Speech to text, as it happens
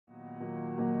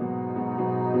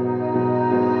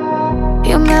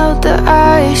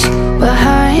ice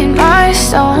behind my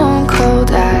stone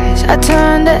cold eyes. I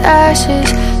turn to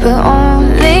ashes, but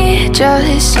only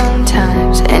just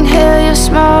sometimes. Inhale your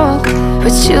smoke,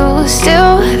 but you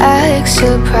still act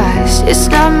surprised. It's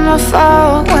not my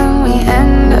fault when we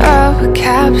end up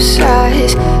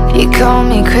capsized. You call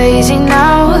me crazy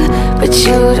now, but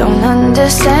you don't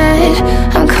understand.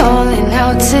 I'm calling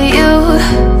out to you.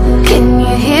 Can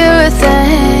you hear a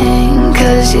thing?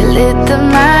 'Cause you lit the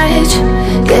match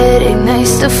that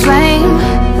ignites the flame.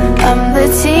 I'm the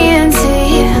TNT,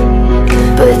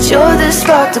 but you're the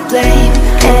spark to blame.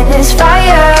 And it's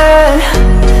fire